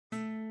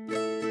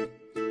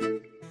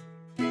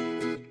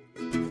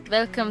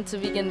Welcome to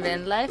Vegan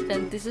Van Life,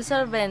 and this is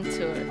our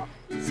Vantour.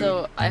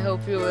 So I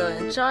hope you will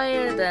enjoy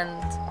it, and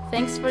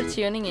thanks for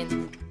tuning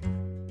in.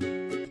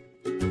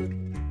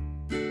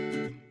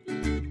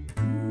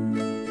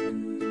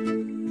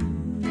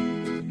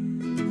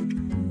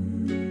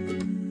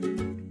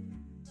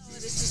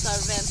 This is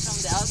our van from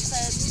the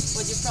outside.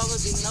 What you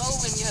probably know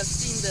when you have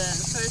seen the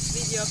first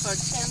video of our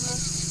channel,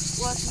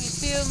 what we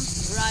filmed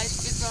right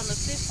in front of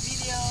this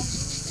video,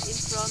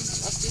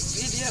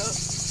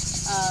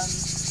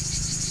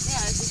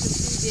 yeah, as you can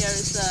see, there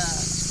is a,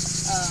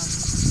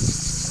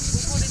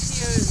 we put it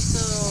here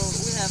so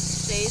we have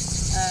shade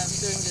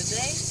during the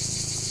day.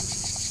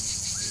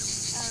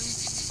 And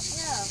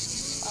yeah,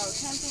 our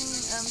camping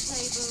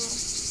table,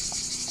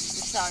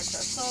 we charge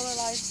our solar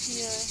lights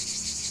here.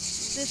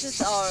 This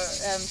is our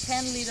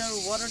 10-liter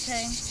water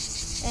tank,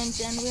 and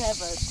then we have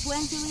a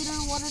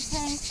 20-liter water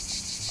tank.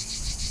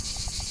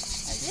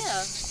 And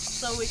yeah,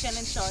 so we can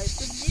enjoy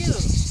the view.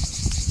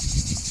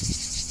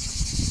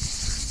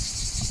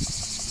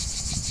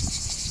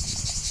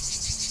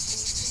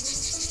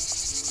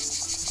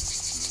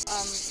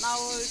 Now I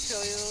will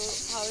show you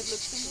how it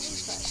looks in the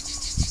inside.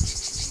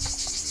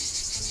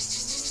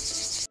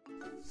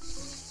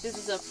 This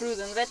is a fruit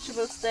and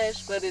vegetable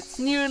stash, but it's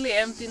nearly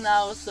empty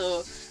now,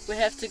 so we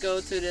have to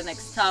go to the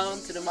next town,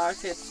 to the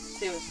market,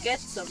 to get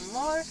some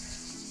more.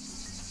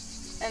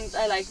 And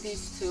I like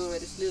these two,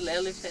 these little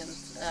elephant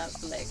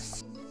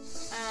legs.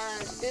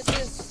 And this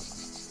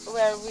is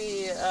where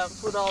we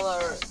put all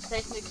our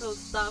technical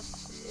stuff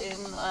in,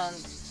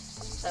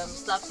 and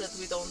stuff that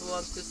we don't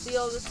want to see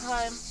all the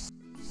time.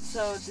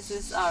 So this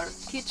is our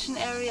kitchen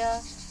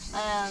area,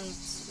 and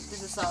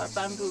this is our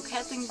bamboo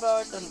cutting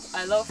board, and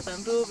I love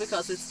bamboo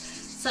because it's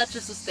such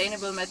a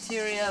sustainable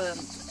material and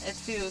it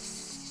feels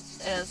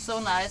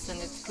so nice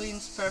and it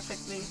cleans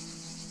perfectly.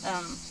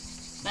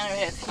 Then we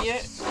have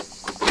here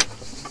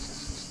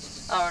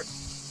our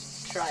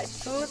dried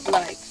food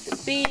like the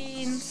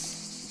beans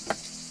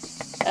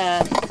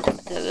and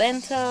the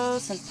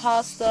lentils and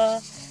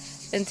pasta,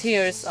 and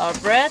here is our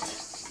bread.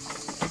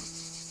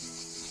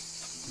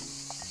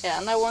 Yeah,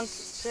 and I want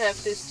to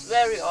have this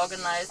very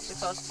organized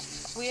because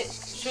we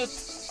should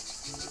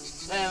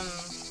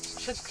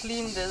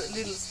clean the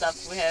little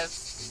stuff we have,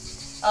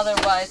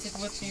 otherwise it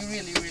would be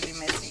really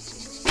messy.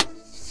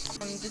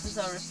 This is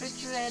our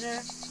refrigerator,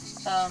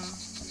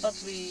 but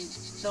we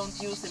don't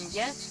use him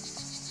yet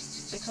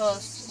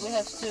because we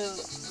have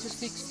to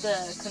fix the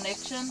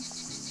connection.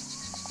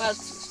 But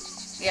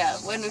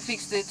yeah, when we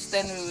fix it,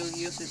 then we will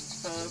use it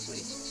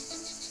probably.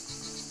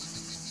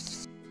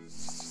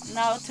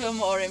 Now to a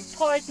more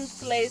important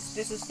place.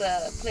 This is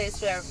the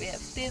place where we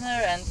have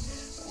dinner and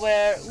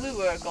where we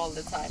work all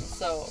the time.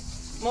 So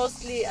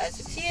mostly I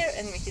sit here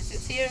and Mickey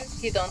sits here.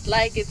 He don't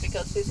like it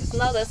because this is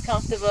not as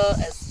comfortable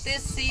as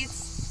these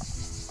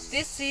seats.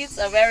 These seats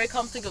are very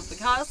comfortable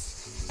because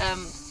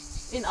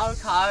in our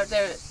car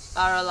there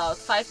are allowed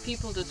 5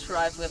 people to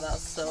drive with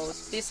us. So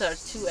these are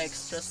 2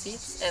 extra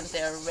seats and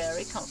they are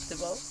very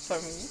comfortable for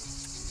me.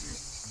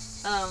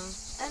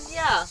 And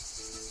yeah,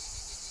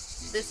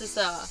 this is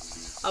a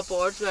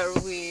board where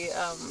we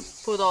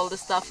put all the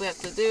stuff we have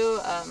to do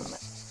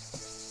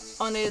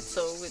on it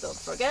so we don't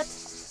forget.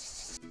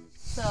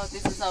 So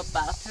this is our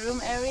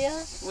bathroom area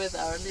with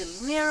our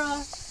little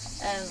mirror,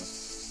 and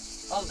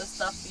all the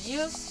stuff we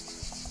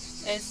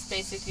use is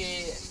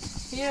basically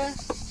here,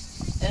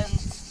 and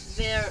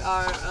there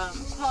are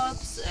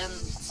pots and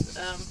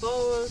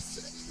bowls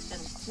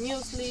and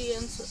muesli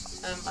and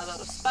a lot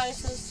of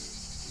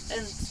spices,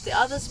 and the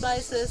other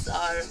spices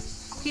are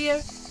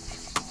here.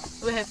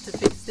 We have to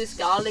fix this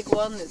garlic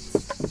one, it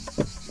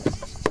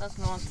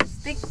doesn't want to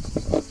stick.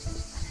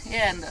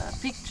 Yeah, and a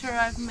picture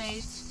I've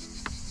made.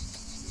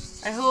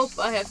 I hope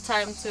I have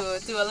time to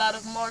do a lot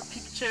of more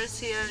pictures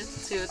here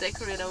to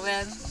decorate a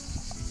van.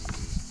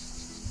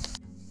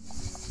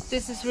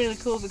 This is really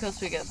cool because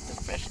we get the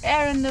fresh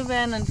air in the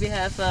van, and we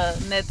have a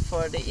net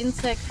for the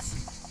insects.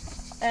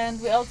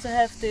 And we also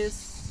have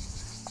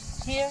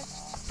this here,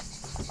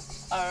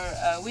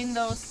 our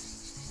windows.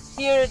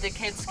 Here the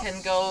kids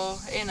can go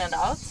in and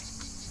out.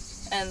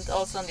 And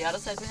also on the other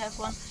side we have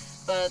one,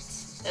 but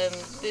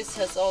this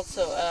has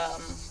also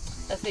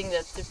a thing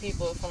that the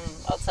people from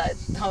outside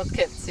don't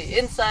get to see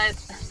inside,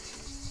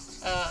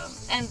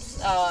 and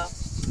a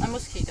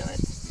mosquito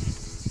net.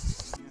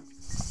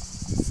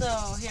 So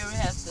here we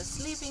have the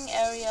sleeping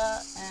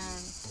area,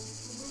 and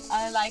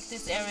I like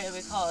this area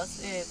because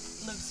it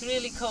looks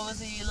really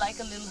cozy, like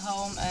a little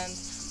home, and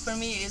for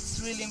me it's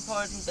really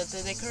important that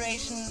the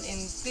decoration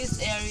in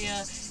this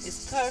area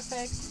is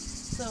perfect.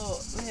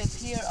 So we have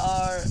here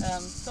our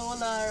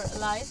solar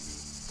lights.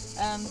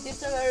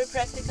 These are very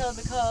practical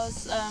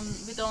because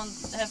we don't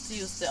have to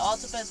use the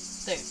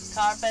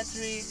car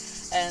battery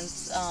and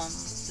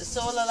the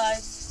solar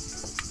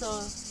lights.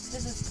 So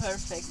this is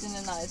perfect in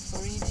the night for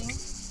reading.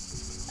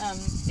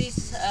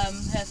 These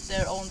have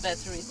their own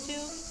battery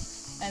too,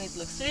 and it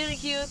looks really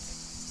cute.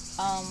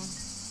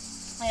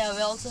 Yeah,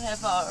 we also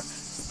have our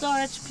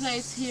storage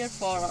place here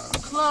for our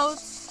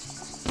clothes.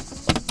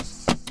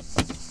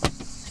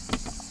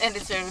 and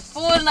it's very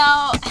full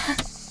now.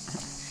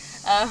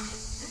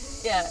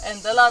 Yeah,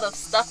 and a lot of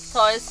stuffed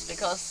toys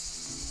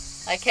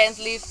because I can't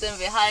leave them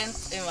behind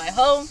in my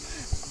home.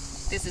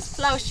 This is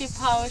Plushy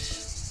Pouch.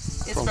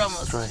 It's from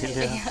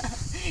Australia.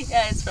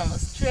 Yeah, it's from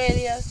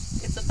Australia.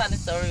 It's a funny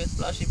story with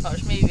Plushy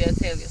Pouch. Maybe I'll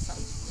tell you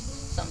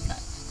sometime.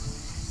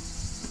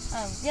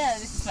 Yeah,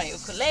 this is my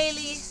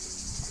ukulele.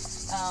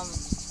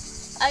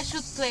 I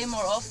should play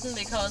more often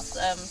because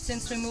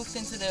since we moved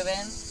into the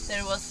van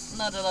there was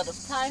not a lot of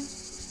time,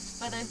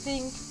 but I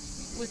think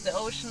with the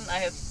ocean I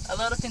have a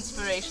lot of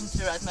inspiration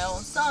to write my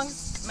own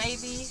songs,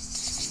 maybe.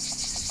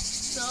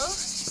 So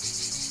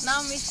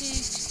now Michi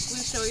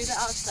will show you the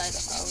outside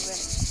of our van.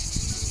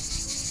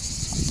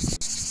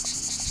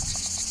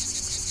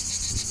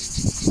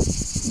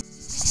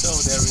 So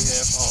there we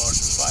have our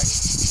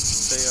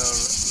bikes. They are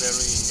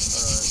very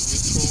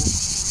useful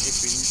if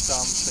we need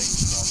something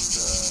from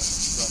the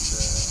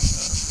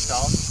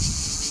town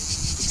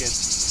to get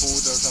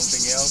food or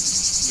something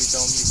else. We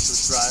don't need to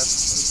drive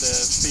the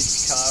big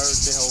car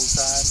the whole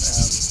time,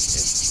 and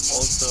it's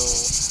also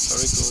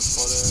very good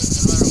for the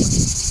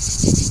environment.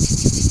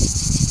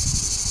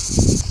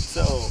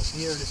 So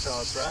here is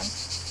our trunk.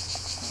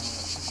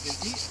 As you can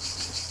see,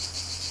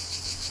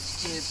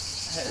 it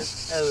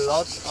has a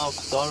lot of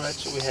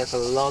storage. We have a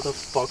lot of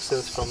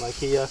boxes from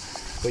IKEA.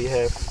 We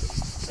have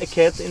a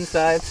cat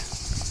inside.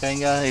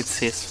 Benga, it's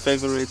his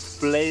favorite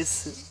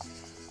place.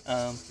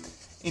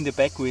 In the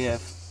back we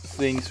have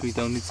things we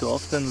don't need so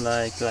often,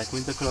 like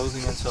winter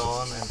clothing and so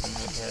on. And then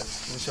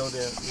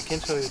we can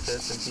show you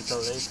this in detail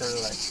later,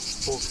 like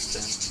books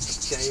and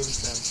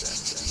games and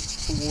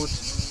food,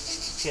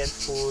 cat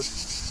food,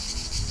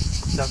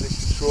 something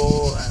to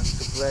draw and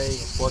to play,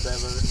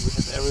 whatever. We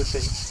have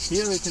everything.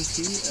 Here we can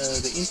see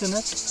the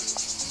internet.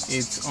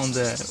 It's on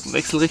the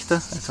Wechselrichter.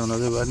 I don't know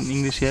the word in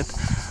English yet.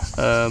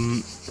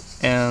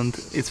 And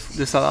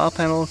the solar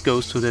panel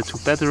goes to the two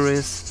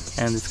batteries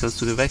and it goes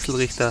to the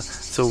Wechselrichter.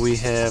 So we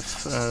have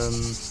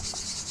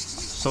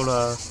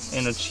solar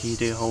energy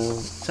the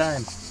whole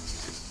time.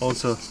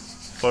 Also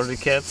for the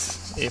cats,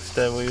 if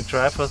they will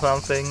drive or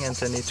something and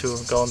they need to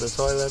go on the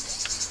toilet.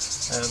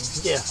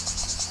 Yeah,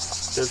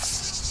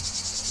 that's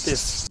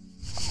this.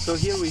 So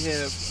here we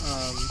have,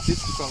 this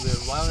is from the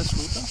wireless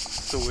router,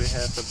 so we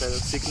have a better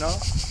signal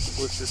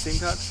with the SIM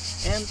card,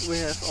 and we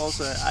have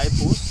also an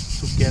iBoost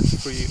to get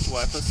free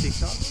Wi-Fi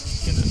signal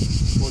in the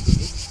what you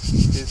need.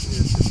 This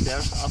is the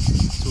stairs up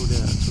to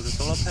the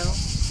solar panel.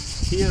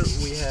 Here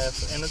we have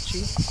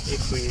energy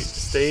if we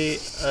stay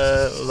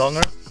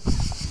longer,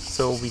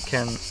 so we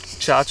can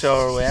charge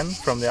our van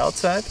from the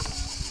outside.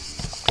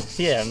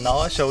 Here, now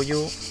I show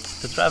you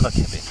the driver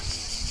cabin.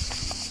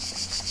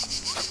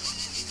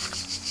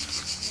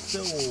 So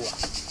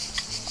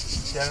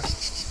there's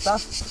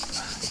stuff,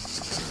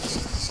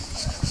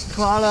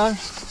 collar,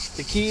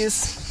 the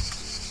keys.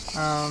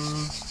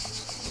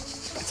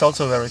 It's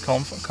also very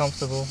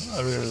comfortable.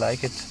 I really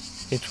like it.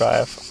 It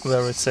drives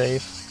very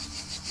safe.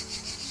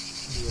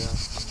 Yeah.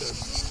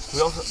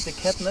 We also the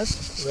cat net,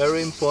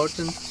 very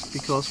important,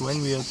 because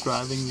when we are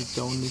driving we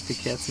don't need the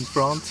cats in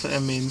front. I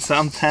mean,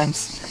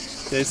 sometimes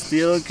they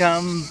still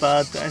come,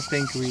 but I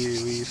think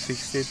we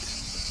fixed it.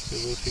 We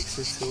will fix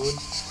it soon.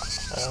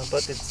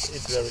 But it's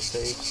very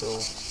safe, so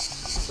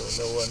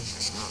no one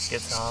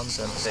gets harmed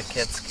and the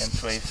cats can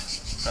drive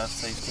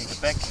safely in the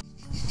back.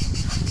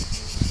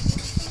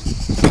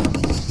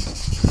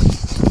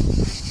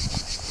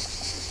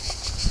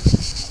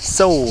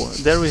 So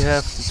there we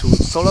have the two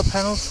solar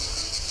panels.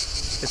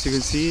 As you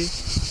can see,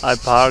 I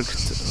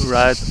parked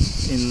right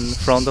in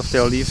front of the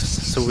olives,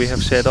 so we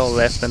have shadow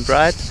left and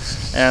right,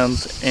 and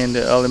in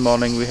the early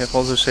morning we have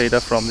also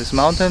shadow from this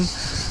mountain,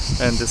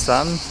 and the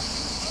sun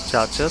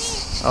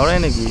charges our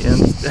energy, and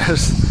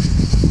there's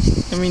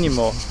a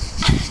minimo.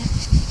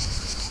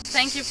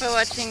 Thank you for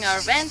watching our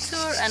van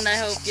tour, and I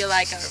hope you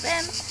like our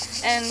van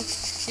and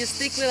you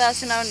stick with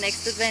us in our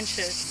next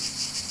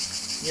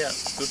adventures. Yeah,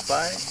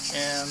 goodbye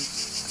and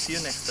see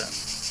you next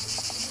time.